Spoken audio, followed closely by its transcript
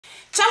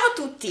Ciao a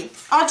tutti,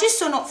 oggi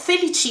sono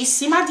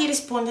felicissima di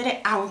rispondere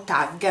a un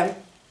tag.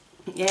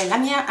 La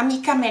mia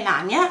amica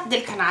Melania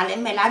del canale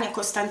Melania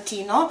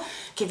Costantino,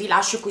 che vi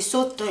lascio qui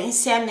sotto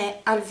insieme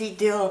al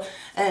video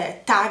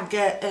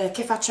tag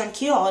che faccio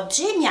anch'io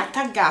oggi, mi ha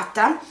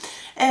taggata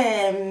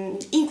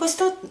in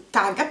questo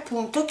tag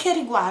appunto che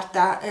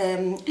riguarda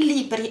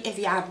libri e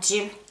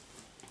viaggi.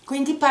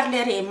 Quindi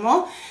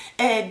parleremo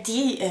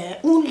di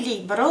un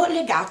libro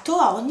legato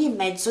a ogni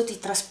mezzo di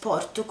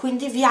trasporto,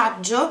 quindi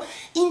viaggio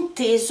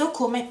inteso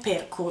come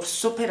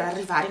percorso per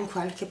arrivare in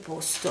qualche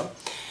posto.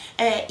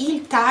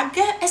 Il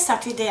tag è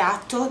stato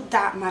ideato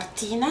da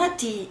Martina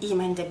di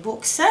Im the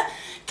Books,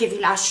 che vi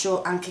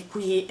lascio anche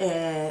qui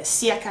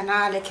sia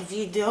canale che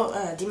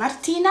video di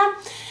Martina,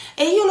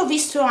 e io l'ho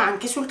visto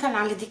anche sul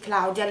canale di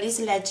Claudia, Lis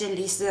legge,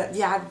 Lis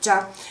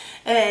viaggia,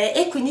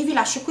 e quindi vi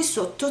lascio qui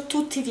sotto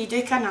tutti i video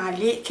e i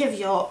canali che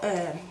vi ho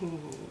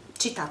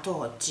citato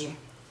oggi.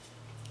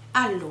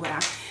 Allora,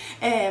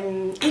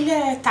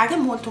 il tag è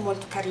molto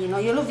carino,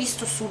 io l'ho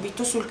visto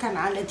subito sul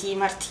canale di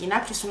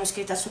Martina, che sono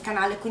iscritta al suo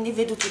canale, quindi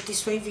vedo tutti i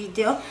suoi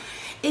video,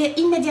 e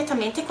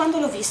immediatamente quando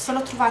l'ho visto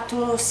l'ho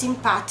trovato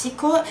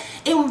simpatico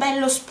e un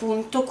bello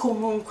spunto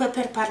comunque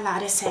per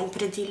parlare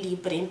sempre di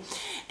libri.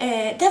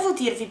 Devo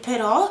dirvi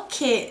però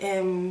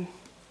che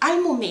al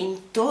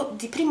momento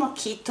di primo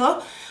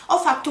acchito ho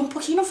fatto un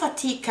pochino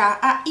fatica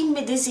a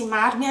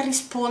immedesimarmi, a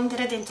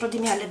rispondere dentro di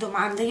me alle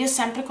domande. Io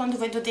sempre quando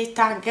vedo dei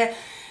tag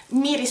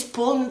mi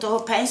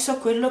rispondo, penso a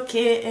quello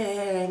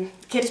che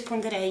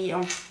risponderei io,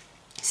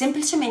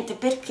 semplicemente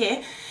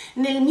perché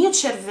nel mio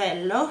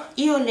cervello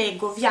io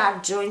leggo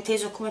viaggio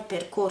inteso come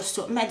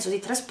percorso, mezzo di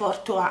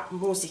trasporto a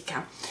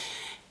musica.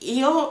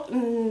 Io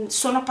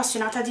sono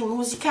appassionata di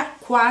musica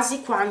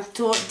quasi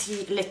quanto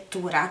di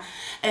lettura,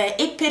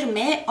 e per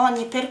me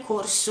ogni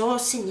percorso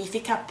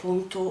significa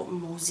appunto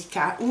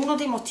musica. Uno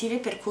dei motivi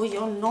per cui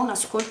io non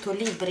ascolto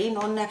libri,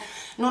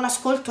 non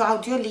ascolto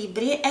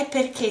audiolibri, è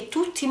perché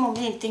tutti i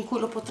momenti in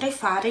cui lo potrei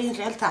fare in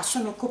realtà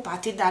sono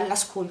occupati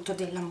dall'ascolto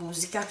della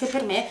musica, che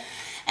per me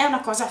è una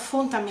cosa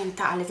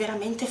fondamentale,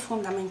 veramente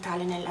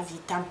fondamentale nella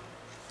vita.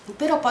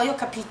 Però poi ho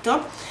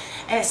capito,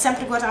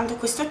 sempre guardando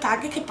questo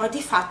tag, che poi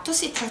di fatto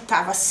si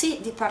trattava sì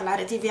di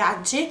parlare di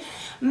viaggi,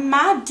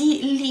 ma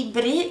di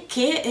libri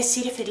che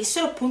si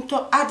riferissero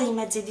appunto a dei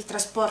mezzi di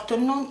trasporto,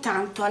 non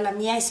tanto alla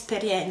mia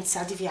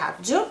esperienza di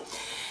viaggio.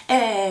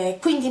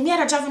 Quindi mi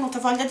era già venuta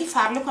voglia di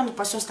farlo quando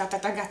poi sono stata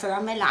taggata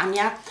da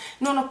Melania,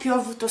 non ho più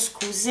avuto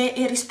scuse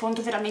e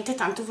rispondo veramente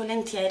tanto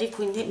volentieri,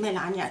 quindi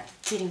Melania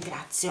ti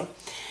ringrazio.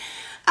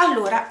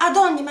 Allora, ad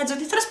ogni mezzo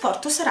di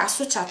trasporto sarà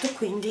associato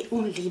quindi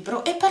un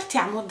libro e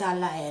partiamo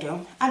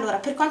dall'aereo. Allora,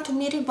 per quanto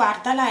mi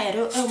riguarda,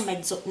 l'aereo è un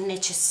mezzo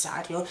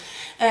necessario.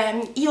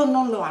 Io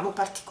non lo amo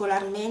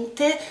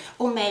particolarmente,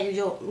 o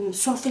meglio,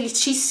 sono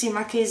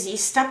felicissima che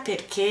esista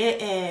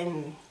perché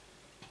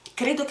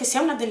credo che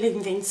sia una delle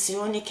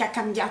invenzioni che ha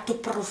cambiato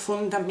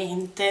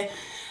profondamente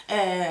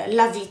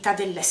la vita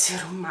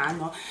dell'essere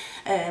umano.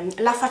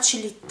 La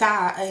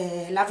facilità,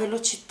 la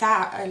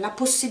velocità, la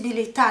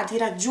possibilità di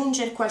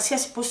raggiungere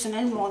qualsiasi posto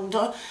nel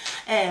mondo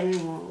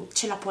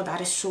ce la può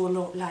dare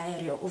solo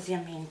l'aereo,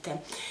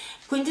 ovviamente.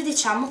 Quindi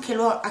diciamo che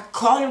lo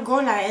accolgo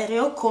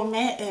l'aereo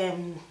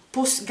come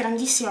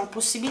grandissima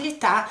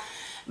possibilità,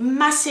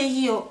 ma se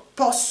io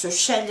posso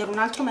scegliere un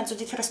altro mezzo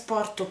di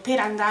trasporto per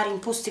andare in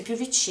posti più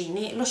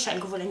vicini, lo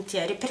scelgo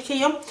volentieri, perché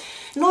io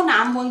non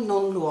amo i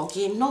non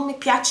luoghi, non mi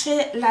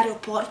piace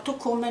l'aeroporto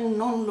come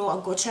non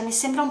luogo, cioè mi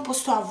sembra un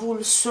posto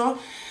avulso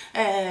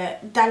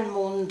dal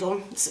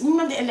mondo.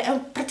 È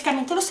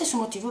praticamente lo stesso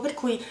motivo per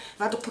cui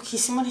vado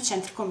pochissimo nei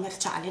centri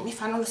commerciali, mi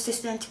fanno lo stesso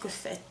identico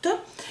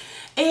effetto,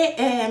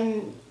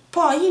 e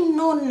poi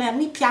non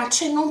mi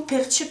piace non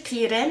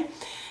percepire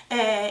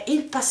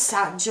il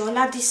passaggio,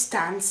 la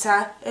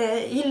distanza,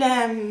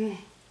 il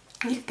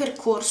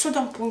percorso da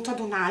un punto ad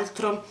un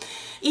altro,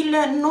 il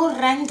non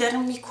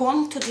rendermi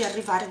conto di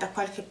arrivare da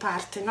qualche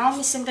parte, no?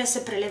 Mi sembra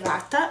essere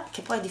prelevata,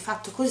 che poi è di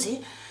fatto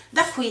così,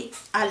 da qui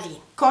a lì,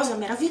 cosa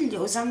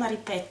meravigliosa, ma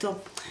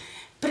ripeto,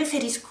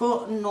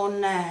 preferisco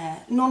non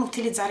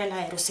utilizzare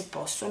l'aereo se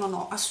posso, non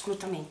ho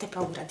assolutamente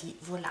paura di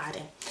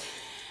volare.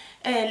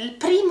 Il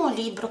primo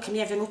libro che mi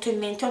è venuto in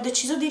mente, ho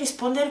deciso di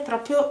rispondere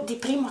proprio di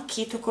primo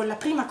acchito, con la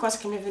prima cosa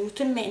che mi è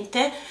venuto in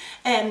mente,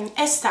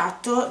 è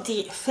stato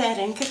di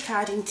Ferenc,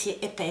 Carinti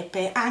e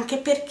Pepe, anche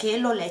perché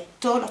l'ho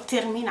letto, l'ho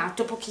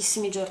terminato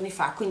pochissimi giorni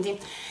fa, quindi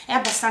è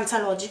abbastanza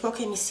logico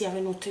che mi sia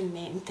venuto in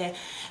mente.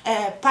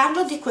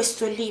 Parlo di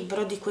questo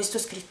libro, di questo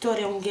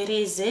scrittore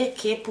ungherese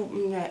che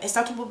è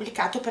stato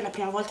pubblicato per la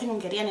prima volta in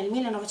Ungheria nel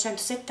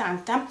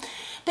 1970,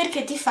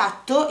 perché di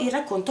fatto il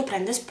racconto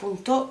prende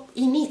spunto,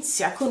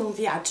 inizia con un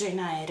viaggio in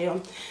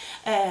aereo.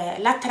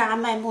 La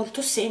trama è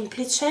molto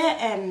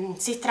semplice,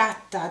 si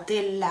tratta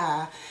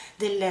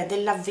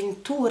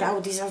dell'avventura o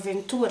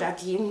disavventura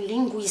di un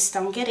linguista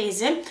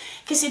ungherese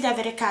che si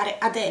deve recare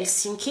ad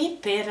Helsinki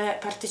per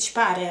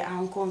partecipare a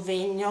un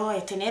convegno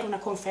e tenere una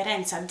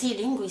conferenza di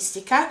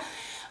linguistica,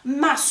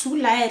 ma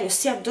sull'aereo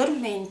si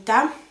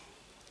addormenta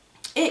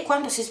e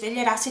quando si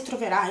sveglierà si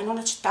troverà in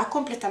una città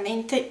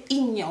completamente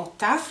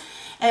ignota,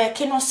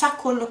 che non sa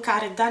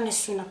collocare da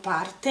nessuna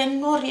parte,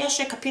 non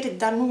riesce a capire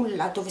da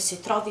nulla dove si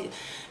trovi,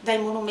 dai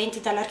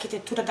monumenti,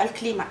 dall'architettura, dal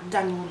clima,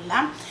 da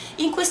nulla.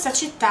 In questa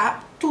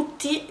città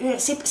tutti,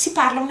 si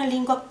parla una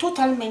lingua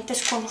totalmente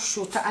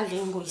sconosciuta al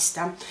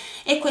linguista,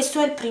 e questo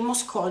è il primo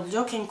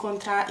scoglio che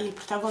incontra il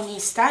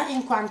protagonista,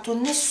 in quanto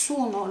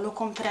nessuno lo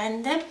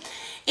comprende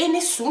e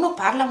nessuno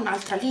parla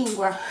un'altra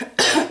lingua.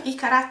 I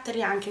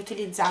caratteri anche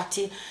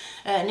utilizzati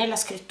nella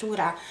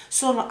scrittura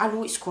sono a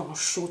lui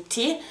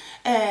sconosciuti,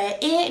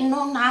 e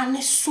non ha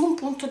nessun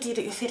punto di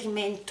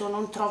riferimento,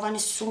 non trova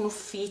nessun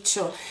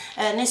ufficio,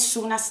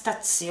 nessuna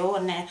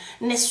stazione,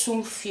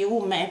 nessun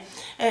fiume,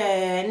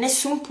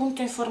 nessun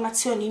punto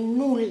informazioni,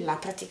 nulla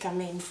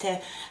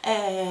praticamente.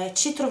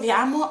 Ci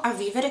troviamo a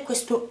vivere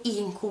questo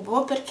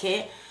incubo,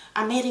 perché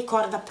a me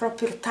ricorda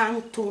proprio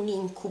tanto un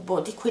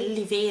incubo, di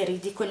quelli veri,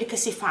 di quelli che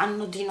si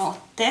fanno di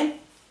notte.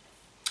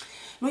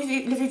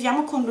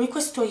 Viviamo con lui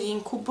questo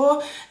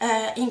incubo,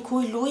 in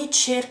cui lui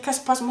cerca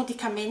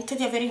spasmodicamente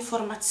di avere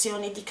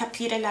informazioni, di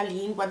capire la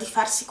lingua, di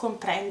farsi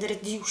comprendere,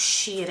 di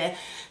uscire,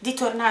 di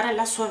tornare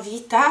alla sua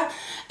vita,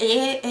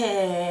 ed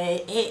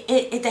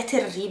è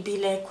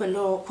terribile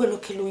quello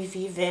che lui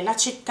vive. La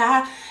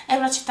città è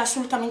una città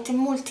assolutamente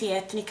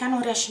multietnica,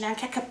 non riesce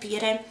neanche a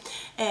capire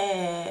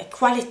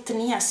quale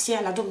etnia sia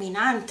la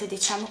dominante,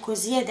 diciamo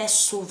così, ed è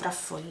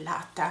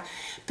sovraffollata,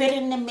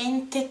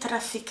 perennemente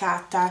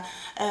trafficata,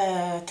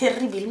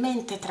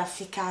 terribilmente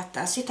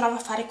trafficata. Si trova a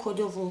fare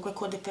code ovunque,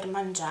 code per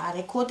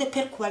mangiare, code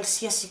per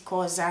qualsiasi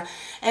cosa.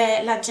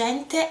 La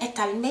gente è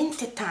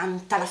talmente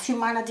tanta, la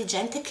fiumana di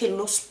gente, che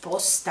lo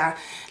sposta.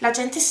 La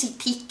gente si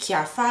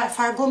picchia,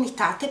 fa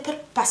gomitate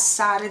per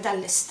passare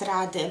dalle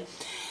strade.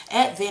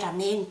 È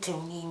veramente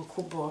un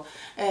incubo.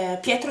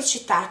 Pietro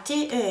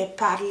Cittati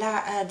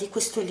parla di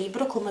questo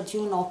libro come di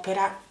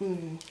un'opera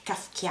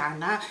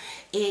kafkiana,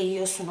 e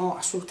io sono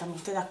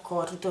assolutamente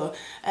d'accordo.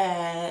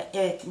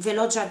 Ve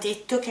l'ho già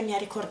detto che mi ha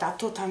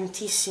ricordato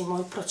tantissimo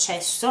Il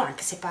Processo,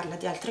 anche se parla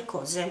di altre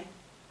cose.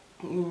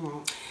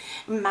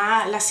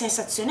 Ma la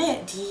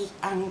sensazione di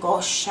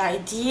angoscia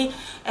e di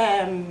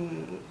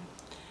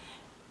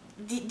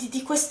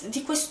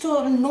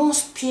questo non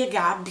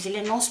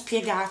spiegabile, non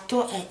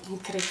spiegato, è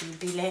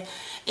incredibile.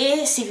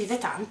 E si vive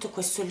tanto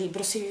questo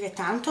libro, si vive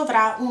tanto,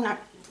 avrà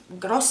una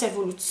grossa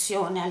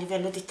evoluzione a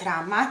livello di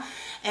trama.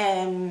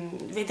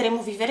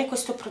 Vedremo vivere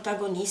questo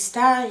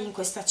protagonista in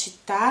questa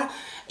città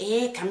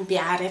e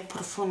cambiare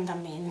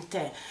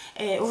profondamente.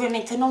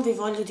 Ovviamente non vi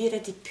voglio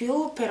dire di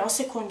più, però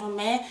secondo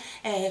me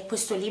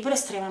questo libro è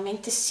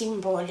estremamente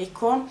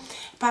simbolico,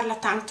 parla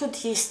tanto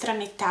di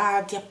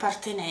stranità, di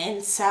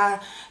appartenenza.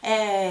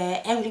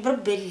 È un libro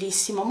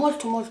bellissimo,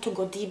 molto molto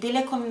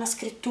godibile, con una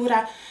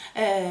scrittura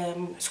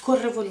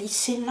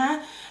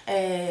scorrevolissima,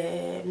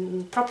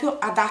 proprio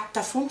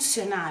adatta,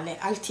 funzionale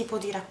al tipo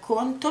di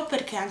racconto,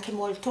 perché è anche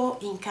molto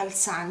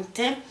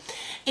incalzante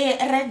e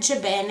regge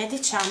bene,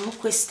 diciamo,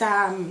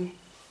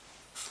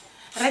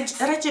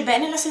 regge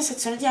bene la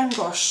sensazione di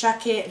angoscia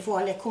che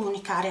vuole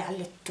comunicare al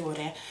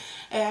lettore.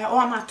 Ho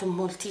amato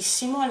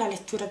moltissimo la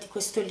lettura di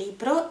questo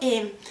libro,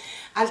 e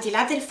al di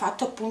là del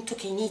fatto appunto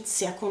che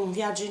inizia con un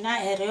viaggio in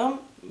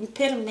aereo,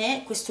 per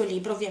me questo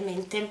libro,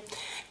 ovviamente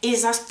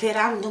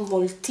esasperando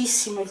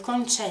moltissimo il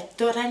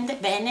concetto, rende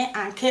bene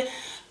anche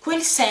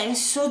quel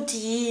senso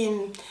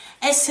di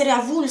essere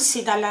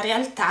avulsi dalla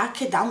realtà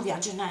che dà un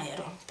viaggio in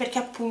aereo, perché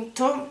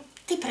appunto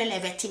ti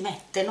preleva e ti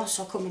mette, non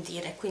so come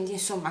dire. Quindi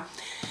insomma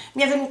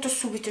mi è venuto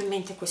subito in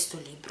mente questo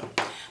libro.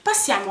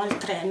 Passiamo al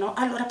treno.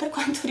 Allora, per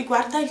quanto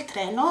riguarda il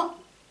treno,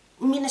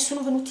 me ne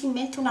sono venuti in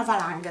mente una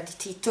valanga di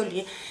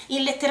titoli.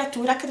 In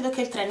letteratura credo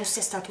che il treno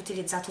sia stato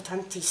utilizzato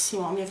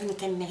tantissimo. Mi è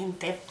venuta in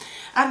mente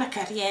Anna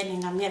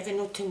Karenina, mi è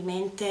venuto in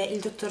mente Il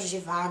dottor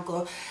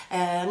Givago,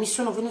 mi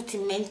sono venuti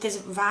in mente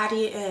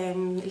vari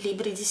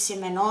libri di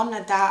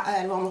Simenon,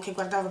 da L'uomo che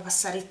guardava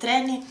passare i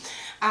treni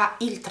a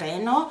Il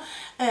treno.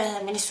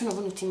 Me ne sono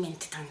venuti in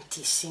mente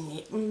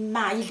tantissimi,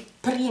 ma il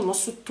primo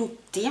su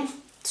tutti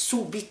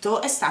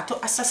subito è stato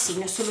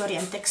Assassinio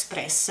sull'Orient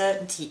Express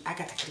di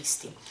Agatha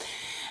Christie.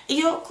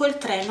 Io col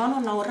treno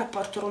non ho un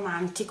rapporto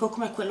romantico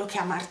come quello che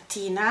ha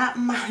Martina,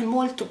 ma è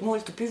molto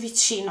molto più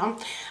vicino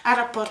al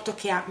rapporto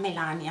che ha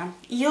Melania.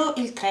 Io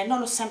il treno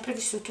l'ho sempre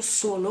vissuto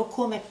solo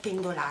come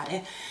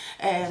pendolare.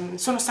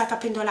 Sono stata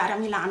pendolare a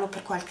Milano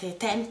per qualche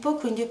tempo,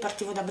 quindi io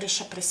partivo da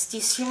Brescia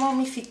prestissimo,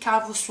 mi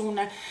ficcavo su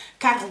un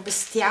carro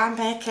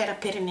bestiame che era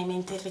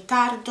perennemente in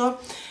ritardo,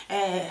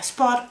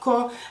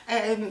 sporco,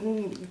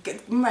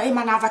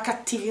 emanava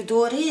cattivi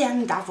odori, e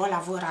andavo a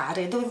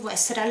lavorare. Dovevo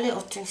essere alle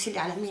 8 in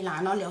filiale a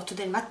Milano, alle 8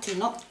 del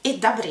mattino, e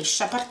da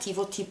Brescia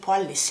partivo tipo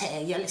alle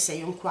 6, alle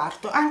 6 e un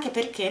quarto, anche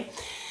perché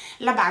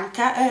la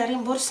banca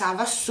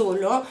rimborsava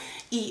solo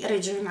i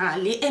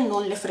regionali e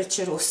non le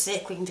frecce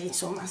rosse, quindi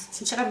insomma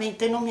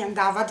sinceramente non mi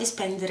andava di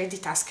spendere di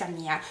tasca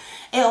mia.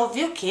 È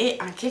ovvio che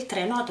anche il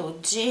treno ad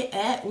oggi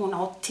è un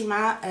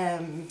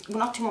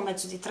ottimo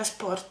mezzo di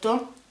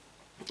trasporto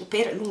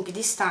per lunghe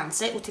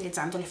distanze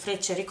utilizzando le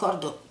frecce.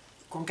 Ricordo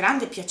con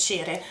grande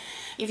piacere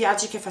i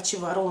viaggi che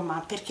facevo a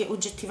Roma, perché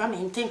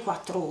oggettivamente in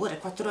 4 ore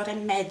e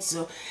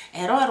mezzo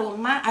ero a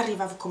Roma,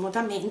 arrivavo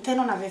comodamente,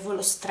 non avevo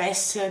lo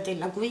stress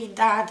della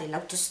guida,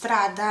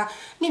 dell'autostrada,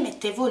 mi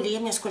mettevo lì,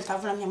 mi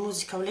ascoltavo la mia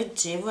musica o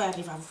leggevo e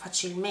arrivavo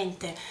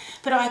facilmente.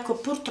 Però ecco,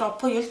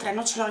 purtroppo io il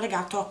treno ce l'ho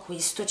legato a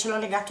questo, ce l'ho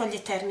legato agli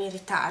eterni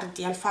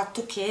ritardi, al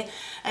fatto che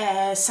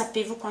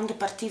sapevo quando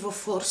partivo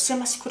forse,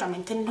 ma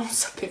sicuramente non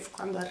sapevo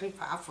quando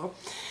arrivavo.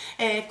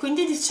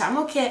 Quindi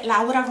diciamo che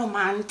l'aura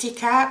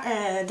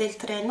romantica del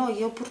treno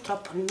io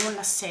purtroppo non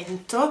la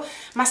sento,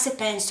 ma se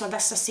penso ad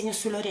Assassino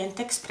sull'Orient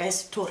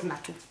Express torna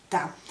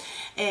tutta,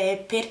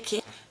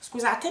 perché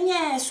scusate, mi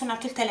è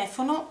suonato il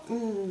telefono,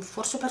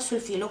 forse ho perso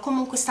il filo.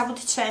 Comunque stavo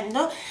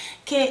dicendo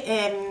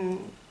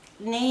che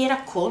nei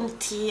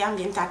racconti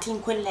ambientati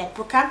in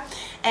quell'epoca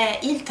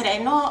il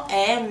treno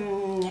è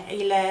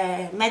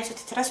il mezzo di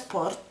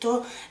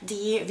trasporto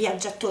di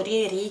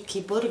viaggiatori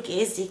ricchi,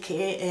 borghesi,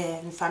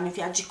 che fanno i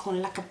viaggi con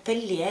la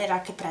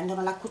cappelliera, che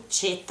prendono la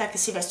cuccetta, che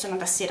si vestono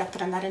da sera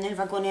per andare nel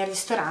vagone al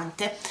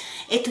ristorante,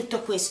 e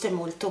tutto questo è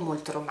molto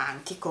molto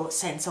romantico,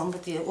 senza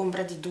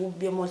ombra di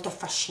dubbio, molto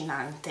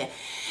affascinante.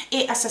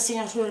 E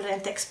Assassino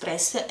sull'Orient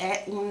Express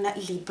è un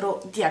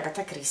libro di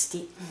Agatha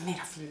Christie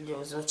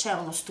meraviglioso, c'è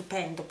uno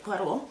stupendo Poirot,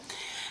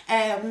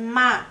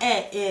 ma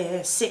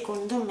è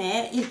secondo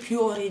me il più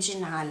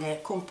originale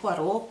con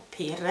Poirot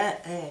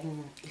per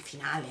il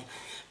finale,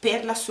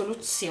 per la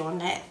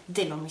soluzione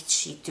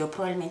dell'omicidio.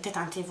 Probabilmente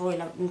tanti di voi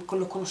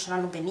lo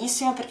conosceranno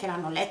benissimo perché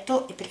l'hanno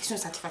letto e perché sono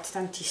stati fatti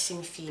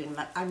tantissimi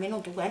film, almeno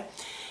 2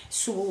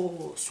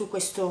 su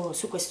questo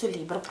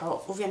libro,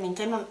 però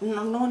ovviamente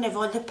non ne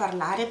voglio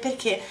parlare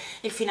perché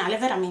il finale è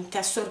veramente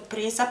a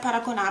sorpresa,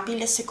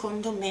 paragonabile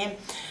secondo me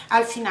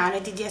al finale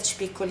di 10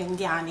 piccoli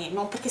indiani,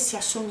 non perché si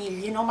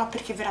assomiglino ma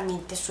perché è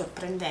veramente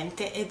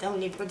sorprendente ed è un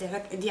libro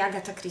di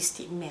Agatha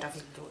Christie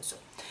meraviglioso.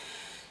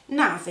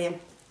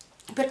 Nave.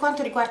 Per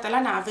quanto riguarda la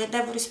nave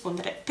devo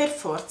rispondere per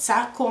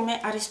forza come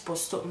ha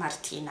risposto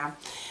Martina,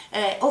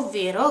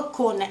 ovvero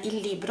con il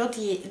libro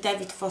di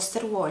David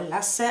Foster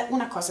Wallace,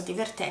 Una cosa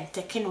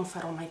divertente che non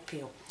farò mai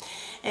più.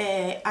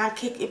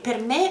 Anche per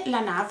me la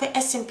nave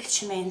è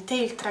semplicemente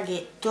il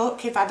traghetto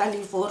che va da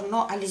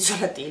Livorno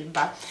all'isola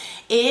d'Elba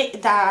e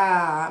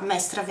da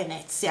Mestre a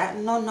Venezia.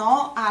 Non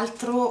ho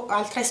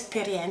altra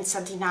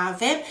esperienza di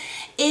nave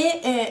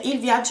e il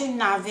viaggio in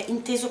nave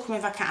inteso come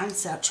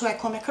vacanza, cioè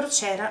come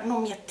crociera,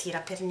 non mi attira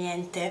per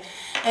niente.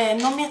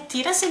 Non mi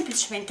attira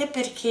semplicemente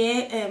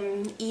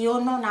perché io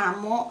non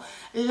amo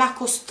la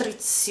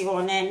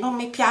costrizione, non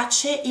mi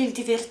piace il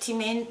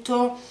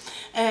divertimento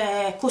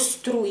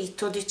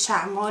costruito,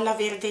 diciamo,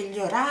 l'avere degli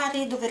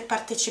orari, dover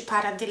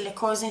partecipare a delle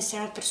cose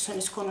insieme a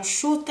persone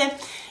sconosciute.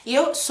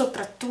 Io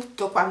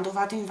soprattutto quando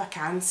vado in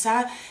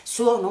vacanza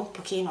sono un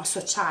pochino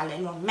asociale,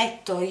 lo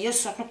ammetto, io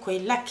sono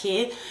quella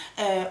che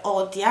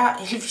odia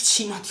il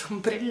vicino di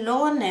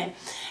ombrellone,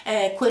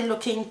 quello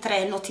che in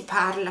treno ti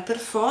parla per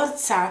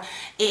forza,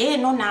 e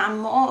non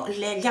amo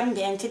gli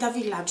ambienti da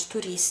villaggio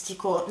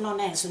turistico. Non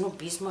è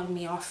snobismo il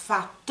mio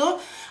affatto,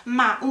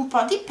 ma un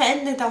po'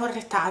 dipende da un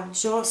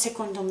retaggio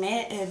secondo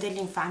me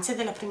dell'infanzia e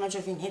della prima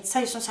giovinezza.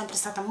 Io sono sempre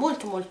stata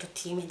molto molto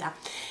timida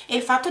e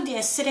il fatto di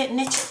essere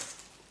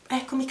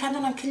ecco, mi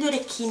cadono anche gli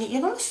orecchini, io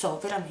non lo so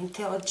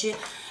veramente oggi,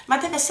 ma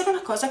deve essere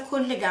una cosa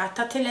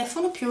collegata,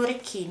 telefono più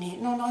orecchini,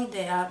 non ho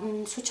idea,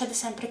 succede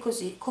sempre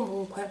così.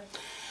 Comunque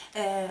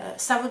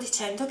stavo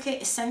dicendo che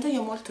essendo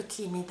io molto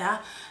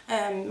timida,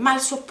 mal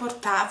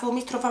sopportavo,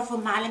 mi trovavo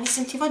male, mi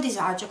sentivo a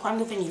disagio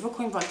quando venivo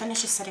coinvolta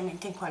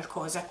necessariamente in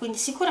qualcosa, quindi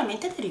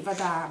sicuramente deriva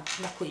da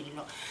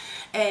quello.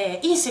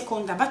 In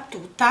seconda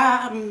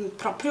battuta,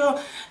 proprio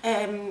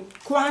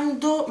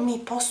quando mi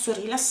posso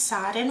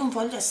rilassare non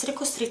voglio essere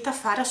costretta a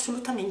fare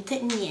assolutamente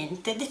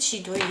niente,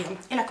 decido io,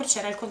 e la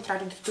crociera è il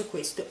contrario di tutto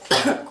questo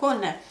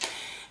con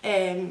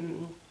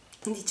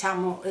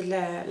diciamo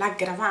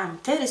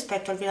l'aggravante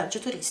rispetto al viaggio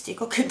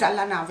turistico che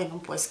dalla nave non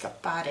puoi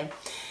scappare,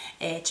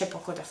 c'è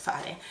poco da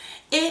fare.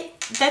 E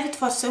David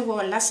Foster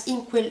Wallace,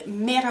 in quel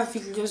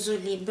meraviglioso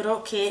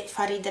libro che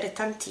fa ridere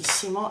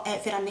tantissimo,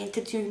 è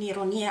veramente di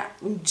un'ironia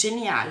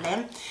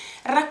geniale,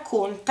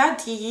 racconta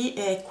di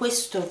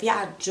questo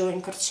viaggio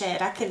in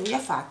crociera che lui ha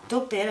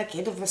fatto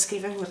perché doveva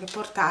scrivere un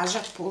reportage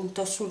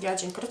appunto sul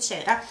viaggio in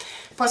crociera.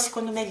 Poi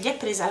secondo me gli è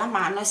presa la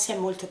mano e si è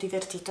molto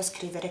divertito a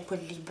scrivere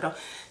quel libro,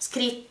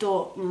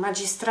 scritto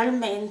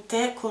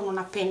magistralmente con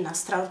una penna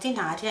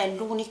straordinaria. È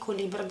l'unico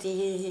libro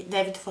di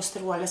David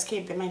Foster Wallace che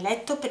abbia mai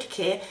letto,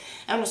 perché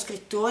è uno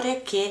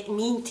scrittore che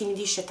mi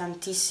intimidisce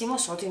tantissimo,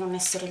 so di non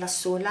essere la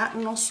sola,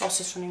 non so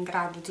se sono in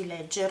grado di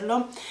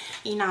leggerlo.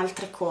 In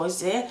altre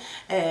cose,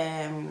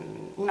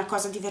 una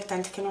cosa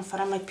divertente che non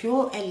farà mai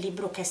più è il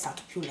libro che è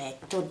stato più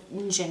letto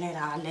in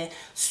generale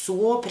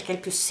suo, perché è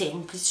il più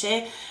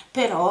semplice,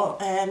 però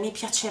mi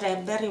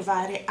piacerebbe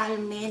arrivare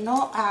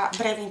almeno a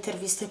brevi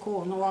interviste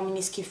con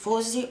uomini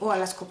schifosi o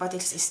alla scopa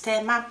del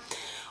sistema.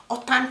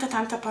 Ho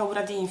tanta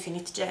paura di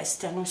Infinite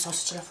Jest, non so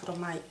se ce la farò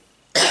mai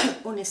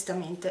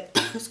onestamente,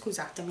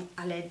 scusatemi,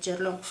 a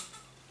leggerlo.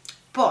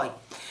 Poi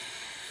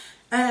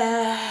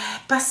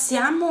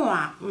Passiamo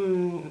a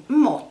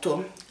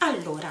moto.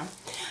 Allora,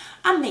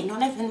 a me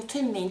non è venuto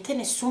in mente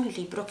nessun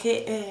libro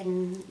che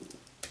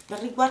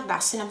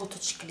riguardasse la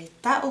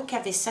motocicletta o che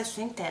avesse al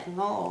suo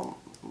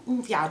interno un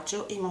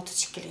viaggio in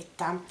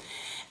motocicletta.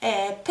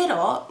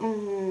 Però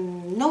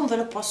non ve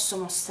lo posso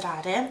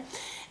mostrare,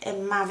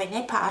 ma ve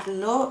ne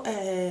parlo.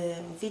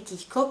 Vi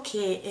dico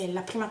che la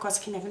prima cosa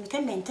che mi è venuta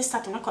in mente è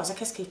stata una cosa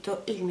che ha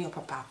scritto il mio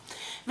papà.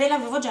 Ve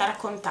l'avevo già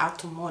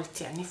raccontato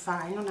molti anni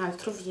fa in un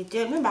altro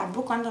video. Il mio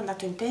babbo, quando è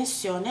andato in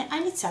pensione, ha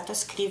iniziato a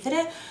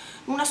scrivere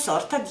una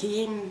sorta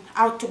di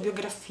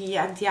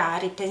autobiografia,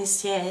 diari,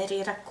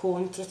 pensieri,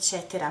 racconti,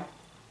 eccetera,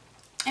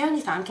 e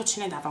ogni tanto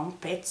ce ne dava un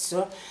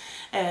pezzo,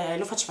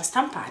 lo faceva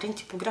stampare in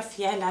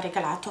tipografia e l'ha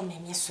regalato a me e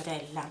mia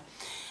sorella.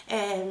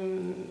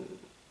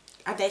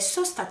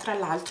 Adesso sta tra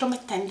l'altro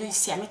mettendo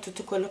insieme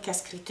tutto quello che ha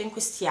scritto in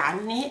questi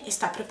anni e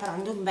sta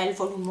preparando un bel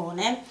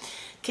volumone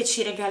che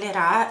ci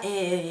regalerà,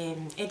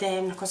 ed è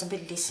una cosa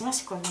bellissima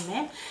secondo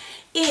me.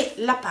 E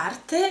la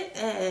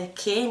parte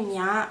che mi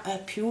ha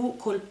più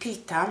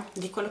colpita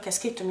di quello che ha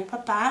scritto mio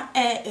papà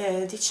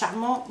è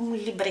diciamo un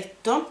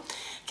libretto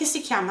che si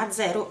chiama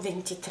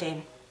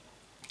 023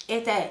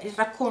 ed è il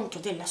racconto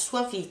della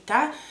sua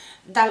vita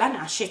dalla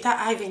nascita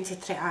ai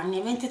 23 anni.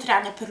 I 23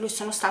 anni per lui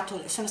sono stati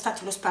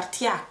lo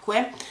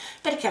spartiacque,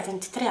 perché a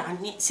 23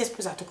 anni si è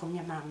sposato con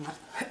mia mamma.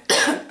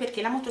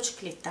 Perché la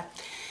motocicletta?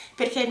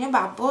 Perché il mio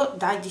babbo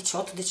dai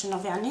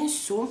 18-19 anni in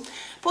su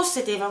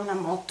possedeva una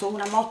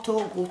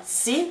moto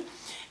Guzzi,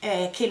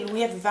 che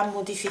lui aveva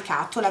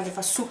modificato,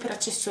 l'aveva super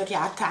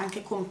accessoriata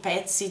anche con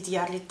pezzi di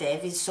Harley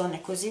Davidson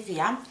e così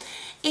via.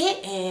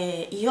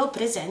 E io ho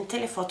presente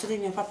le foto di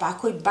mio papà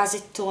con i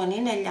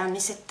basettoni negli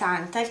anni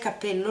 70, il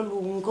capello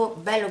lungo,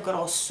 bello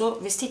grosso,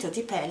 vestito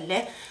di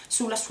pelle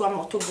sulla sua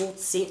moto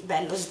Guzzi,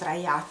 bello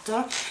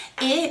sdraiato,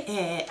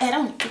 e era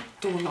un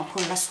tutt'uno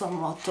con la sua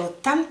moto,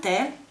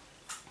 tant'è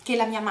che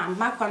la mia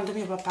mamma, quando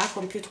mio papà ha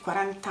compiuto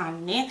 40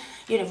 anni,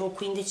 io ne avevo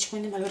 15,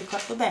 quindi me lo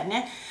ricordo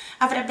bene,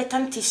 avrebbe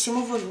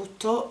tantissimo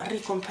voluto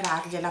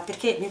ricomprargliela,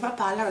 perché mio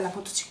papà la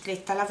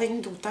motocicletta l'ha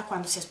venduta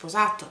quando si è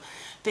sposato,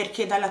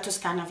 perché dalla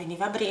Toscana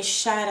veniva a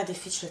Brescia, era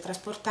difficile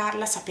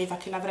trasportarla, sapeva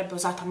che l'avrebbe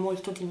usata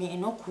molto di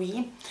meno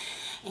qui,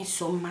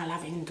 insomma l'ha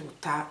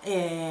venduta,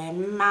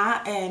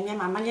 ma mia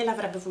mamma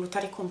gliel'avrebbe voluta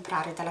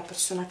ricomprare dalla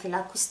persona che l'ha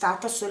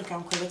acquistata, solo che è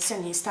un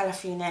collezionista, alla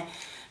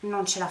fine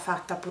non ce l'ha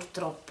fatta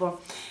purtroppo.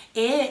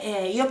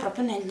 E io ho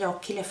proprio negli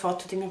occhi le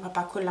foto di mio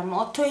papà con la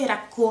moto e i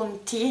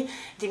racconti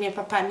di mio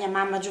papà e mia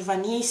mamma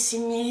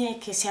giovanissimi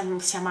che si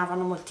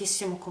amavano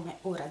moltissimo come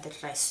ora del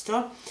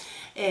resto,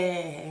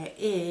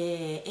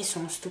 e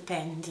sono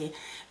stupendi.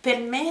 Per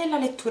me la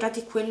lettura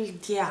di quel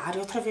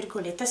diario, tra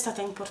virgolette, è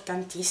stata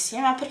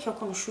importantissima, perché ho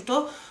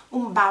conosciuto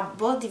un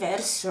babbo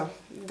diverso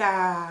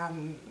da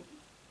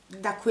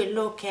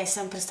quello che è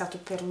sempre stato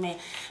per me.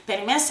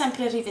 Per me ha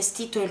sempre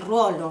rivestito il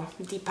ruolo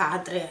di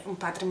padre, un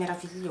padre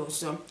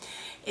meraviglioso.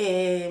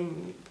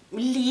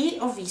 Lì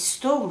ho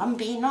visto un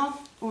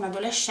bambino, un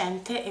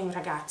adolescente e un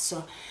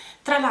ragazzo.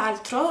 Tra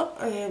l'altro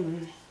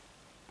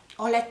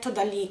ho letto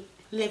da lì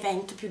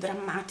l'evento più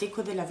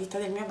drammatico della vita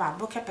del mio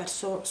babbo, che ha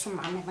perso sua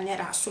mamma in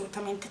maniera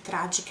assolutamente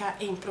tragica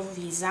e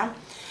improvvisa,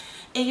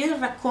 e io il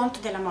racconto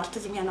della morte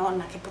di mia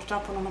nonna, che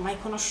purtroppo non ho mai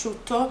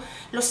conosciuto,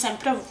 l'ho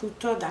sempre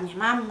avuto da mia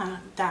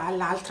mamma,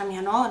 dall'altra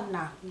mia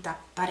nonna, da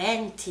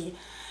parenti,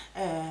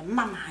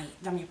 ma mai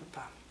da mio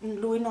papà.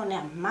 Lui non ne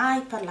ha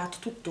mai parlato,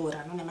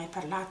 tuttora non ne ha mai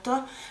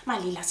parlato, ma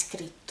lì l'ha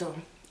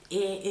scritto,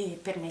 e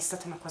per me è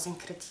stata una cosa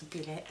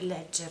incredibile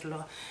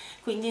leggerlo.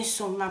 Quindi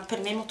insomma per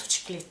me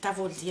motocicletta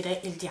vuol dire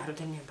il diario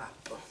del mio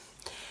babbo.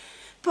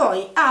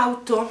 Poi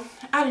auto.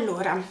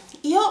 Allora,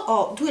 io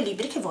ho due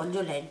libri che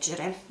voglio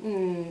leggere,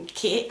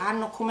 che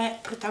hanno come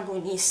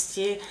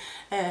protagonisti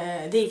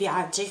dei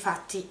viaggi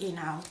fatti in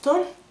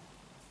auto,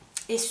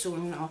 e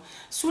sono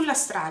Sulla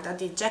strada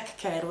di Jack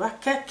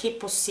Kerouac, che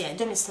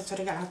possiedo, mi è stato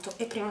regalato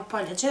e prima o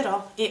poi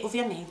leggerò, e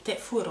ovviamente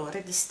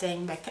Furore di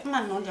Steinbeck, ma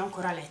non li ho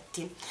ancora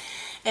letti.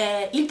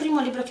 Il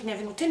primo libro che mi è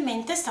venuto in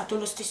mente è stato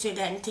lo stesso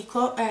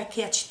identico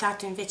che ha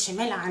citato invece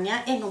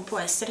Melania, e non può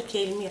essere che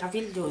il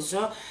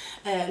meraviglioso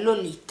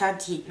Lolita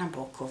di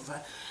Nabokov.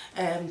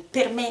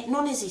 Per me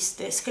non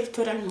esiste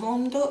scrittore al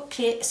mondo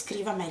che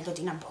scriva meglio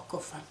di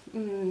Nabokov.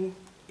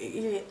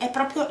 È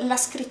proprio la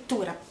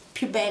scrittura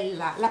più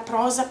bella, la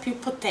prosa più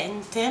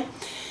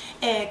potente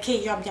che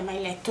io abbia mai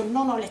letto.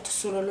 Non ho letto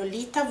solo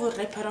Lolita,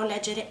 vorrei però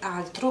leggere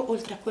altro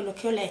oltre a quello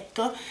che ho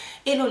letto,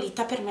 e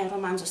Lolita per me è un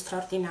romanzo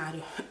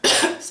straordinario.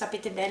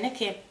 Sapete bene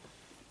che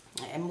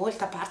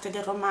molta parte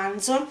del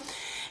romanzo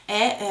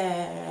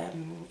è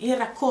il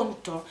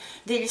racconto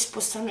degli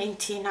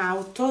spostamenti in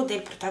auto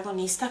del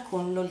protagonista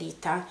con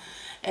Lolita,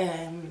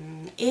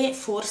 e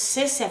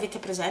forse, se avete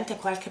presente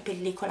qualche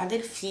pellicola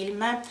del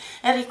film,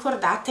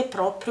 ricordate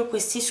proprio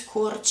questi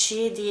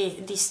scorci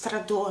di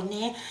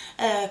stradoni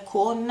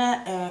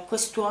con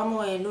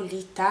quest'uomo e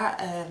Lolita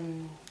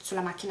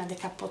sulla macchina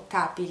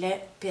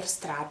decappottabile per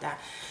strada.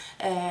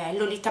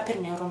 Lolita per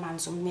me è un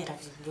romanzo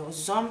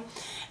meraviglioso,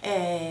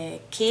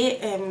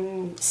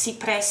 che si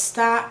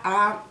presta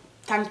a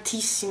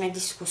tantissime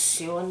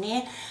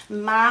discussioni,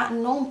 ma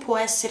non può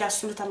essere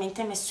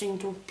assolutamente messo in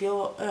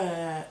dubbio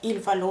il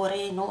valore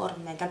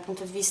enorme dal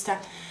punto di vista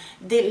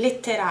del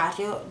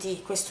letterario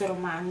di questo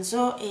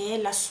romanzo e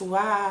la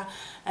sua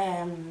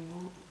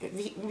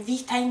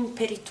vita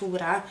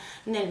imperitura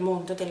nel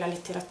mondo della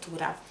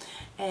letteratura.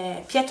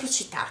 Pietro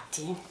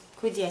Citati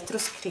qui dietro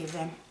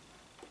scrive: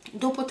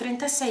 dopo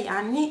 36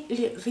 anni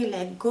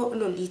rileggo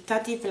Lolita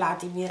di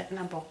Vladimir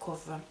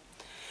Nabokov.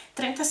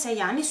 36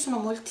 anni sono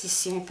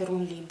moltissimi per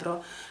un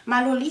libro,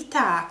 ma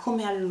Lolita ha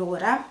come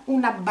allora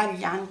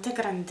un'abbagliante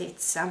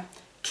grandezza.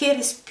 Che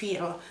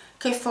respiro,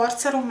 che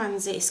forza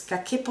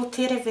romanzesca, che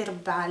potere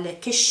verbale,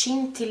 che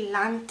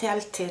scintillante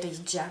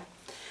alterigia.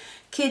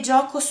 Che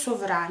gioco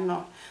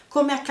sovrano.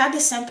 Come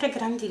accade sempre ai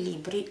grandi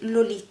libri,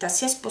 Lolita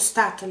si è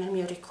spostato nel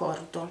mio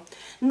ricordo.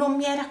 Non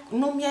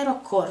mi ero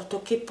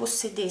accorto che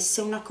possedesse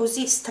una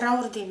così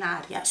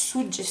straordinaria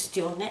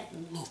suggestione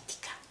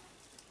mitica.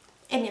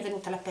 E mi è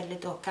venuta la pelle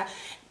d'oca,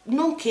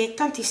 nonché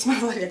tantissima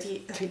voglia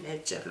di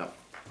rileggerlo.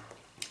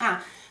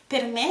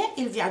 Per me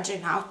il viaggio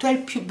in auto è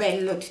il più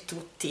bello di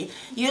tutti.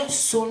 Io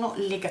sono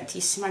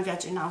legatissima al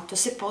viaggio in auto,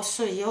 se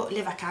posso io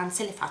le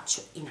vacanze le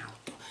faccio in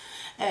auto.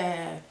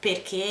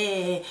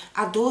 Perché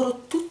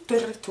adoro tutto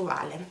il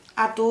rituale,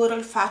 adoro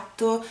il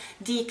fatto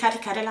di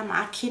caricare la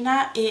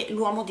macchina e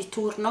l'uomo di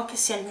turno, che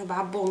sia il mio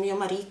babbo, mio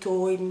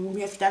marito, il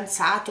mio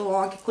fidanzato o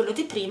anche quello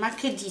di prima,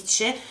 che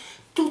dice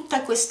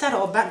tutta questa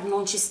roba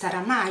non ci starà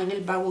mai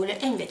nel baule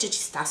e invece ci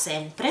sta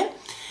sempre.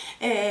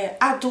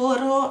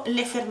 Adoro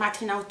le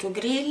fermate in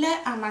autogrill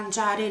a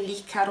mangiare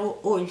l'Icaro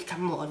o il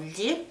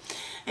Camogli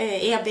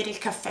e a bere il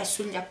caffè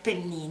sugli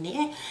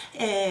Appennini.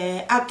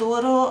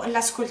 Adoro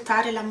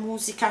l'ascoltare la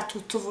musica a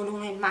tutto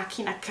volume in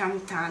macchina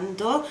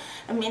cantando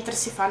mentre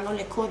si fanno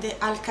le code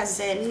al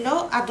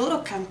casello.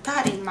 Adoro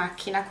cantare in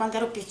macchina. Quando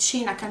ero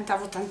piccina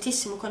cantavo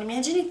tantissimo con i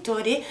miei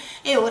genitori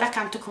e ora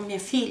canto con mia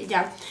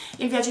figlia.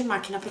 Il viaggio in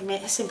macchina per me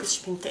è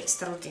semplicemente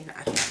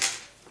straordinario.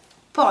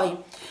 Poi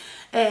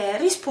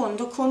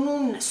rispondo con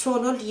un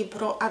solo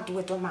libro a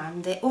 2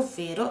 domande,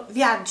 ovvero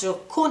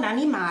viaggio con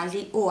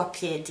animali o a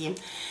piedi.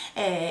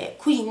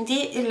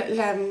 Quindi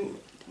la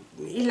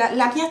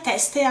mia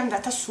testa è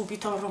andata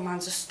subito a un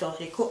romanzo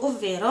storico,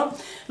 ovvero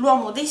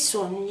L'uomo dei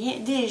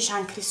sogni di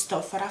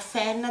Christophe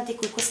Rufin, di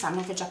cui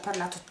quest'anno vi ho già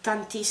parlato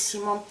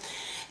tantissimo.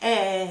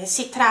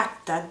 Si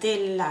tratta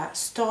della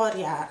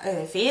storia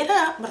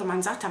vera,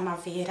 romanzata ma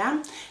vera,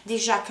 di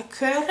Jacques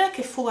Coeur,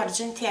 che fu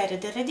argentiere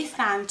del re di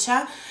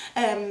Francia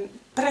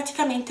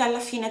praticamente alla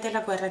fine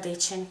della guerra dei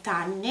 100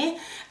 anni,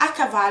 a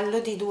cavallo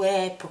di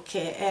 2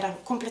 epoche. Era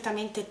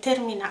completamente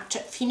terminata,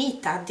 cioè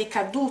finita,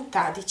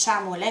 decaduta,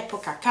 diciamo,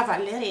 l'epoca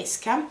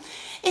cavalleresca,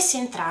 e si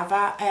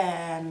entrava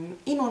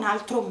in un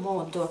altro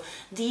modo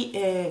di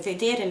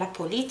vedere la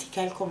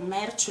politica, il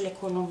commercio,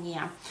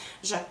 l'economia.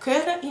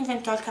 Jacques Coeur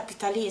inventò il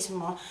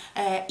capitalismo,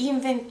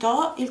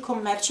 inventò il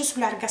commercio su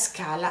larga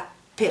scala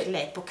per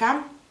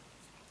l'epoca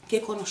che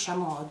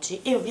conosciamo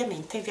oggi, e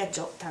ovviamente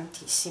viaggiò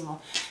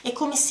tantissimo. E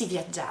come si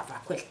viaggiava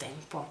a quel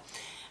tempo?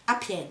 A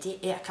piedi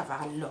e a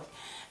cavallo.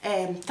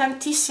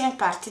 Tantissime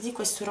parti di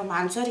questo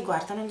romanzo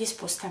riguardano gli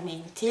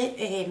spostamenti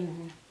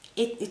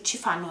e ci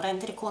fanno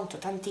rendere conto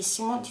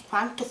tantissimo di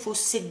quanto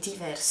fosse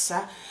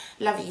diversa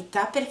la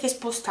vita, perché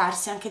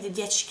spostarsi anche di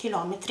 10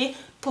 km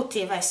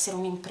poteva essere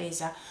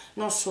un'impresa,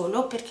 non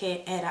solo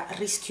perché era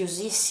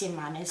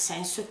rischiosissima, nel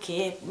senso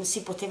che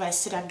si poteva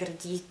essere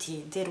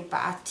aggrediti,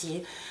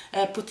 derubati,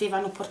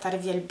 potevano portare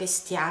via il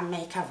bestiame,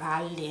 i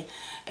cavalli,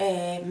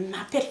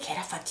 ma perché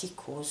era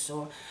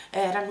faticoso.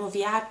 Erano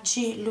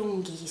viaggi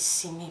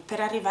lunghissimi. Per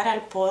arrivare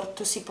al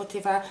porto si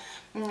poteva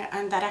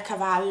andare a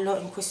cavallo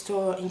in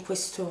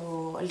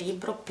questo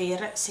libro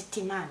per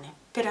settimane,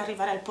 per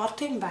arrivare al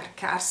porto,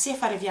 imbarcarsi e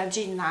fare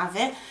viaggi in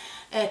nave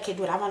che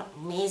duravano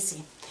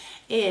mesi.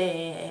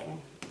 E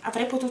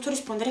avrei potuto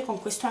rispondere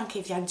con questo anche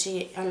ai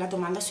viaggi, alla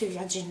domanda sui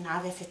viaggi in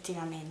nave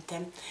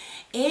effettivamente.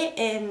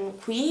 E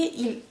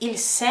qui il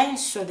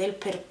senso del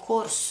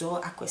percorso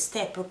a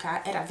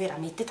quest'epoca era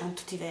veramente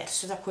tanto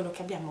diverso da quello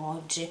che abbiamo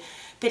oggi,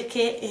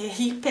 perché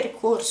il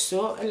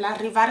percorso,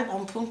 l'arrivare da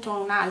un punto a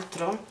un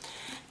altro,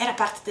 era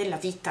parte della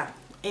vita.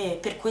 E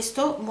per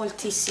questo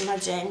moltissima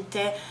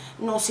gente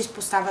non si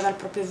spostava dal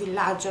proprio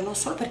villaggio, non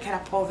solo perché era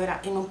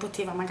povera e non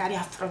poteva magari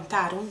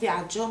affrontare un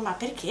viaggio, ma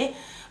perché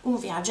un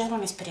viaggio era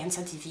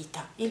un'esperienza di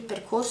vita, il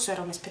percorso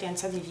era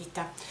un'esperienza di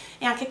vita.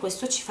 E anche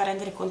questo ci fa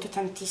rendere conto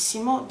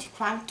tantissimo di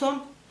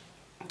quanto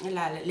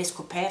le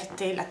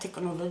scoperte, la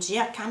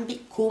tecnologia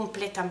cambi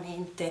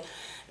completamente,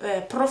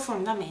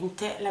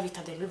 profondamente la vita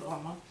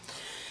dell'uomo.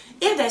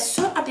 E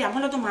adesso abbiamo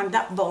la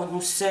domanda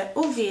bonus,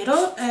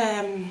 ovvero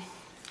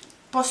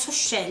posso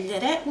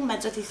scegliere un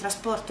mezzo di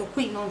trasporto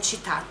qui non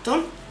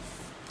citato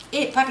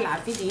e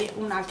parlarvi di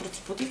un altro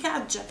tipo di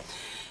viaggio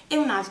e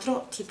un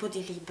altro tipo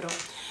di libro.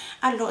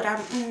 Allora,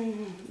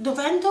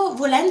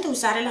 volendo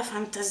usare la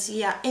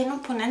fantasia e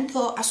non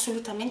ponendo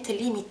assolutamente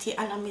limiti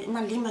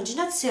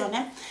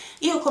all'immaginazione,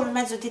 io come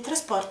mezzo di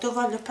trasporto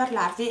voglio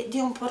parlarvi di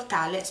un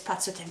portale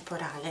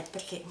spazio-temporale,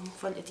 perché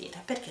voglio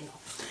dire, perché no?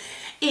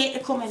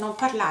 e come non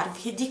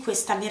parlarvi di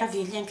questa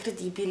meraviglia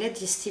incredibile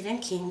di Stephen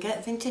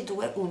King,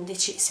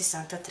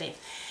 22-11-63.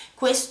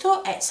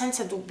 Questo è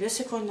senza dubbio,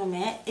 secondo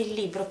me, il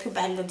libro più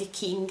bello di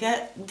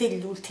King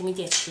degli ultimi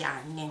 10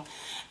 anni.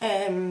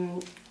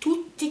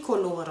 Tutti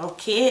coloro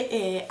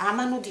che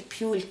amano di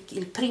più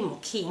il primo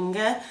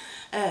King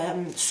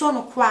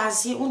sono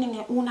quasi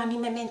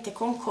unanimemente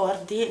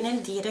concordi nel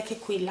dire che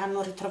qui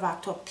l'hanno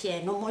ritrovato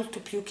appieno, molto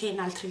più che in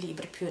altri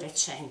libri più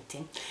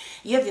recenti.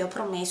 Io vi ho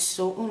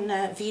promesso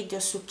un video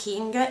su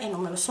King e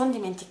non me lo sono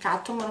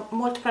dimenticato, ma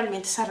molto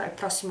probabilmente sarà il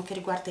prossimo che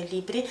riguarda i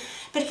libri,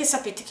 perché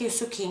sapete che io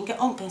su King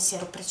ho un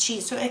pensiero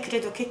preciso e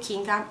credo che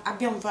King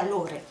abbia un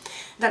valore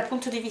dal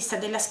punto di vista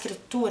della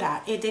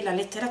scrittura e della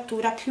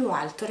letteratura più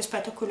alto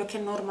rispetto a quello che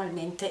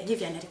normalmente gli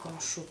viene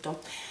riconosciuto.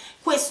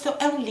 Questo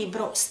è un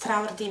libro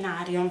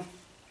straordinario.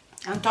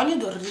 Antonio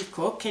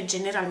Dorrico, che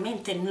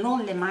generalmente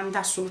non le manda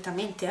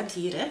assolutamente a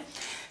dire,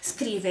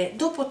 scrive: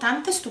 dopo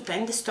tante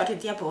stupende storie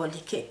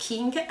diaboliche,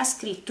 King ha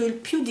scritto il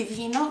più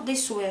divino dei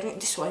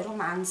suoi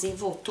romanzi,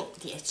 voto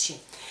 10.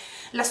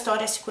 La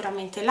storia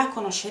sicuramente la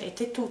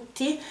conoscerete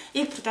tutti,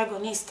 il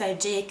protagonista è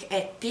Jake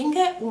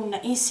Epping, un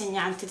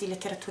insegnante di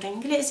letteratura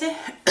inglese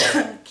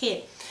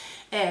che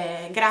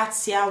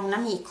grazie a un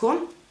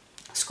amico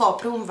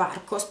scopre un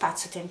varco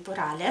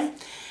spazio-temporale,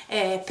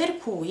 per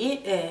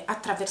cui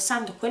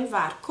attraversando quel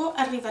varco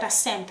arriverà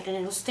sempre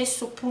nello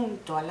stesso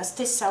punto, alla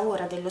stessa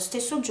ora dello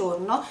stesso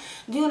giorno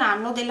di un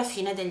anno della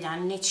fine degli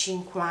anni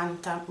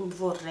 50,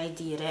 vorrei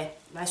dire,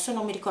 adesso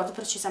non mi ricordo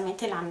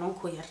precisamente l'anno in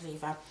cui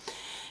arriva.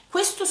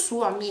 Questo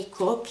suo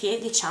amico, che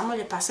diciamo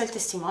gli passa il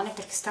testimone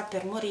perché sta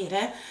per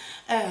morire,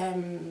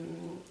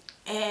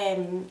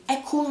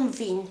 è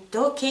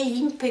convinto che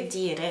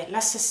impedire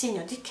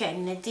l'assassinio di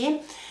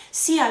Kennedy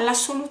sia la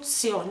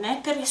soluzione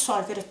per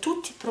risolvere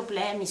tutti i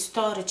problemi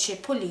storici e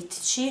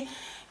politici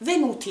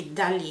venuti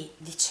da lì,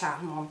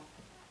 diciamo.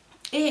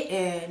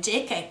 E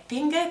Jake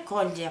Epping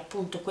coglie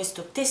appunto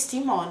questo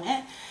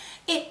testimone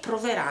e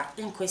proverà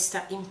in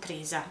questa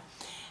impresa.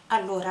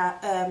 Allora,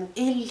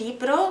 il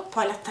libro,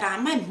 poi la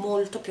trama è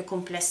molto più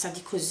complessa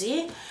di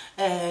così.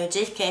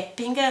 Jake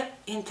Epping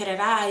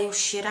entrerà e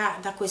uscirà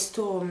da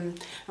questo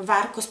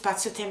varco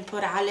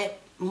spazio-temporale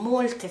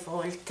molte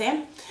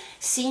volte,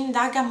 si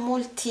indaga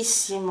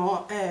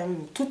moltissimo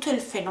tutto il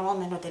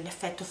fenomeno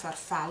dell'effetto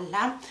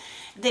farfalla,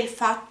 del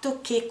fatto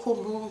che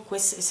comunque,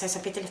 se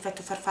sapete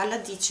l'effetto farfalla,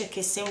 dice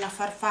che se una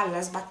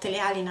farfalla sbatte le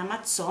ali in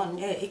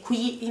Amazzonia, e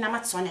qui in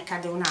Amazzonia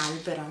cade un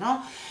albero,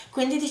 no?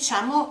 Quindi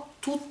diciamo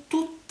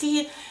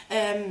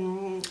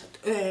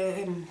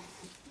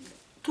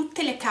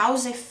tutte le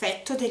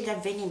cause-effetto degli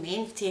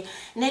avvenimenti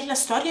nella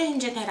storia in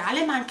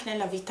generale, ma anche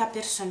nella vita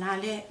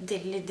personale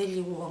degli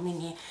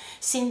uomini.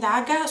 Si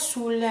indaga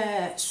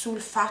sul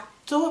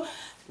fatto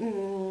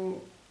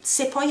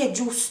se poi è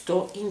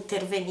giusto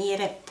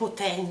intervenire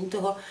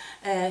potendo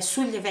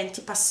sugli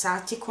eventi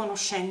passati,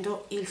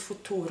 conoscendo il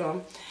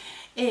futuro.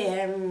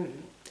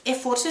 E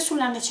forse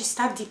sulla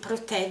necessità di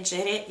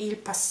proteggere il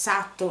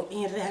passato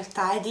in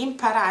realtà e di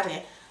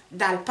imparare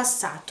dal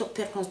passato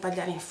per non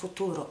sbagliare in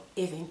futuro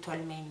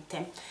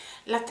eventualmente.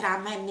 La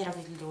trama è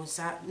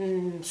meravigliosa,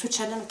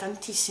 succedono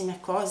tantissime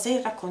cose,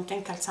 il racconto è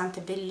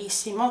incalzante,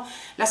 bellissimo,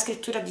 la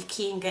scrittura di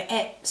King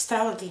è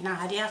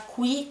straordinaria,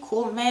 qui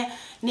come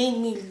nei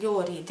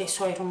migliori dei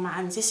suoi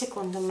romanzi,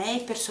 secondo me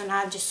i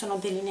personaggi sono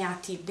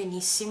delineati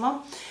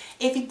benissimo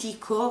e vi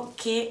dico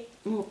che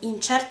in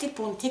certi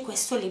punti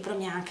questo libro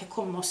mi ha anche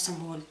commossa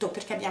molto,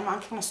 perché abbiamo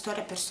anche una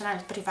storia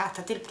personale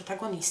privata del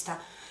protagonista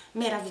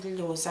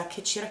meravigliosa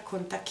che ci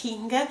racconta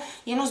King.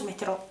 Io non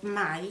smetterò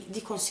mai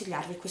di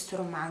consigliarvi questo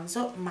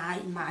romanzo,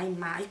 mai mai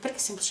mai, perché è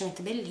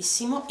semplicemente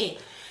bellissimo, e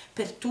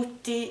per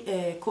tutti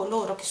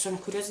coloro che sono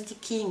curiosi di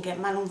King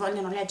ma non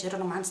vogliono leggere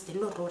romanzi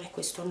dell'orrore,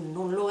 questo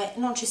non lo è,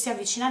 non ci si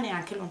avvicina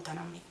neanche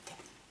lontanamente.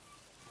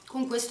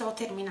 Con questo ho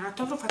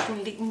terminato, avrò fatto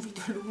un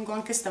video lungo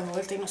anche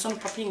stavolta, io non sono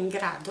proprio in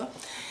grado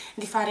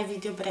di fare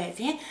video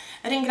brevi.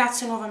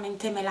 Ringrazio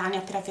nuovamente Melania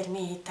per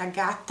avermi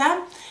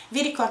taggata,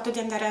 vi ricordo di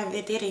andare a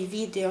vedere i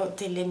video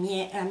delle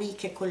mie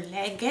amiche e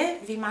colleghe,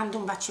 vi mando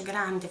un bacio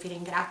grande, vi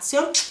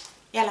ringrazio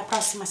e alla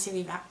prossima se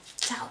vi va,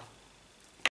 ciao!